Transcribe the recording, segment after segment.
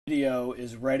Video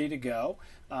is ready to go.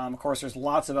 Of course, there's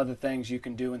lots of other things you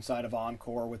can do inside of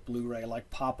Encore with Blu-ray,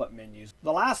 like pop-up menus.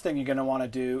 The last thing you're going to want to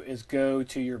do is go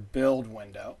to your build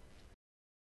window.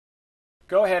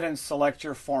 Go ahead and select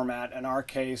your format. In our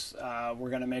case, we're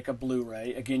going to make a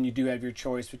Blu-ray. Again, you do have your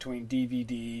choice between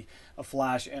DVD, a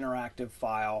flash interactive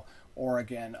file, or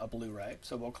again, a Blu-ray.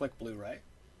 So we'll click Blu-ray.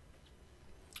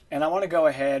 And I want to go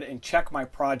ahead and check my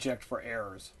project for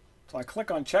errors. So I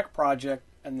click on Check Project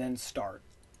and then Start.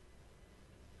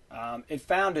 It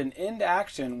found an end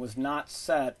action was not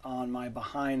set on my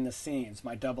behind the scenes,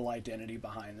 my double identity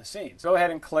behind the scenes. Go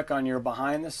ahead and click on your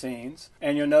behind the scenes,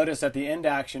 and you'll notice that the end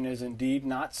action is indeed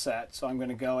not set. So I'm going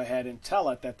to go ahead and tell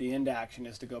it that the end action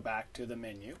is to go back to the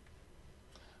menu.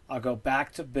 I'll go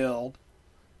back to Build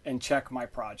and check my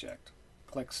project.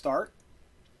 Click Start.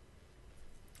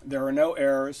 There are no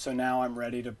errors, so now I'm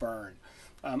ready to burn.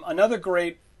 Another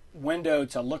great window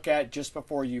to look at just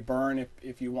before you burn,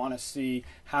 if you want to see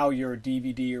how your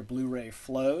DVD or Blu-ray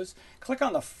flows, click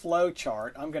on the flow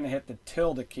chart. I'm going to hit the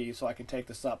tilde key so I can take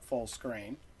this up full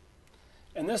screen.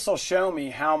 And this will show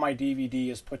me how my DVD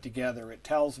is put together. It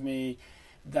tells me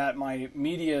that my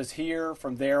media is here.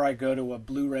 From there I go to a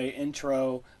Blu-ray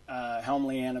intro,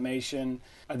 Helmly animation.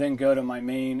 I then go to my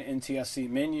main NTSC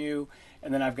menu,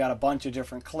 and then I've got a bunch of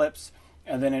different clips,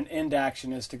 and then an end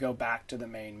action is to go back to the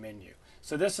main menu.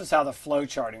 So this is how the flow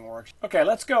charting works. Okay,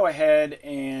 let's go ahead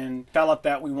and tell it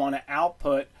that we want to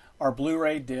output our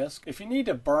Blu-ray disc. If you need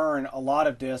to burn a lot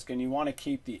of disc and you want to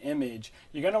keep the image,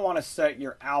 you're going to want to set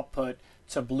your output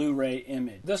to Blu-ray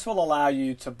image. This will allow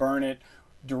you to burn it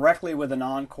directly with an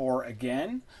Encore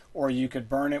again, or you could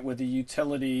burn it with a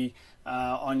utility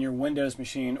on your Windows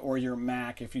machine or your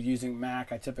Mac. If you're using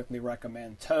Mac, I typically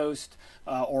recommend Toast,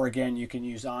 or again, you can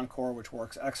use Encore, which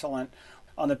works excellent.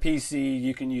 On the PC,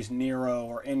 you can use Nero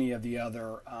or any of the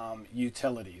other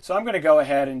utilities. So I'm going to go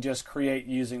ahead and just create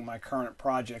using my current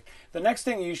project. The next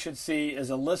thing you should see is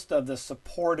a list of the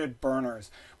supported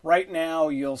burners. Right now,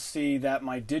 you'll see that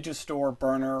my Digistore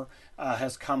burner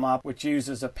has come up, which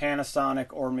uses a Panasonic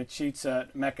or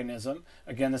Michitsa mechanism.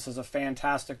 Again, this is a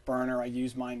fantastic burner. I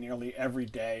use mine nearly every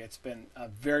day. It's been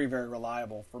very, very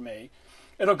reliable for me.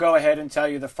 It'll go ahead and tell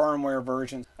you the firmware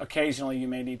version. Occasionally you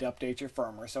may need to update your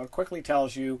firmware. So it quickly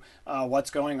tells you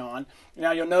what's going on.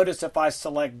 Now you'll notice if I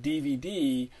select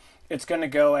DVD, it's going to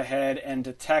go ahead and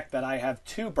detect that I have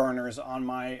two burners on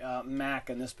my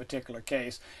Mac in this particular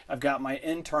case. I've got my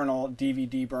internal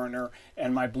DVD burner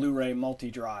and my Blu-ray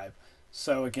multi-drive.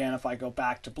 So again, if I go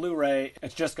back to Blu-ray,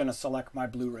 it's just going to select my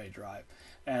Blu-ray drive.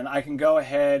 And I can go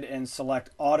ahead and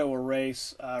select auto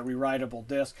erase re-writable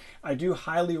disc. I do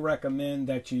highly recommend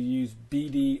that you use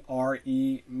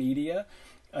BD-RE media.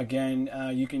 Again,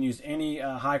 you can use any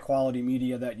high quality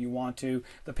media that you want to.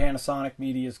 The Panasonic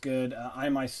media is good. I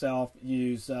myself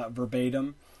use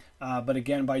Verbatim. But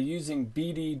again, by using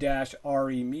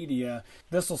BD-RE media,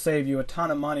 this will save you a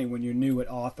ton of money when you're new at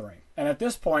authoring. And at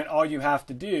this point, all you have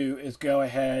to do is go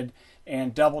ahead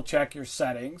and double check your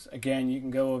settings. Again, you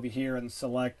can go over here and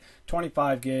select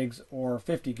 25 gigs or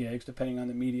 50 gigs, depending on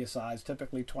the media size,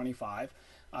 typically 25.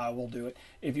 We'll do it.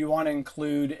 If you want to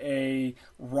include a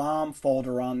ROM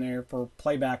folder on there for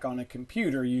playback on a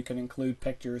computer, you can include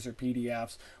pictures or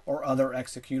PDFs or other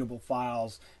executable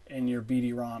files in your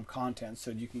BD-ROM content, so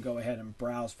you can go ahead and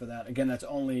browse for that. Again, that's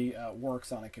only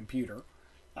works on a computer,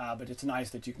 but it's nice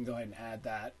that you can go ahead and add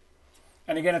that.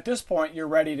 And again, at this point, you're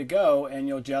ready to go, and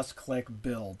you'll just click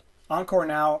Build. Encore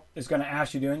now is going to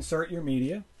ask you to insert your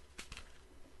media.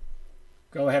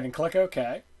 Go ahead and click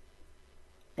OK.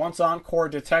 Once Encore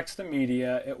detects the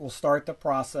media, it will start the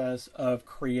process of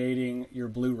creating your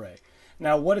Blu-ray.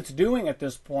 Now, what it's doing at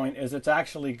this point is it's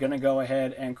actually going to go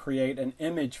ahead and create an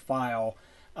image file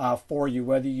for you,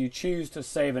 whether you choose to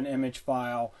save an image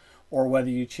file or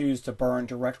whether you choose to burn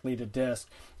directly to disk.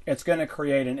 It's going to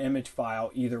create an image file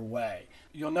either way.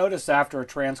 You'll notice after it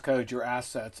transcodes your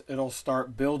assets, it'll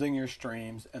start building your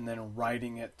streams and then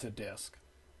writing it to disk.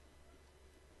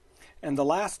 And the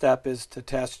last step is to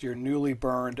test your newly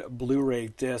burned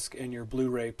Blu-ray disc in your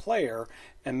Blu-ray player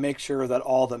and make sure that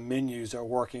all the menus are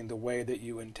working the way that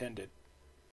you intended.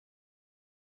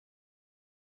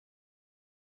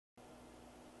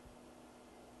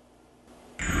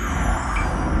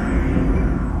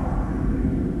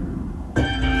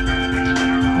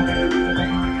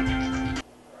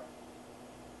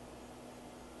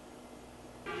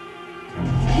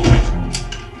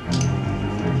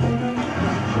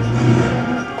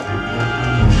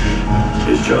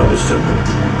 His job is simple.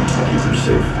 Keep her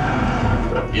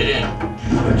safe. Get in.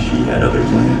 But she had other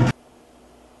plans.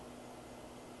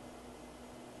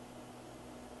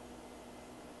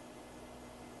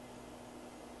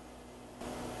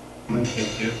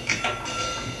 Take two.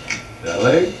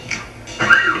 Belly.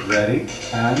 Ready.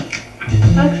 And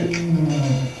action.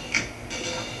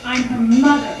 I'm her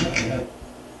mother.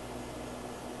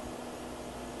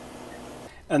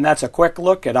 And that's a quick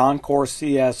look at Encore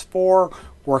CS4,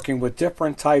 working with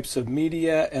different types of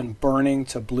media and burning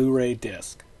to Blu-ray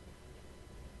disc.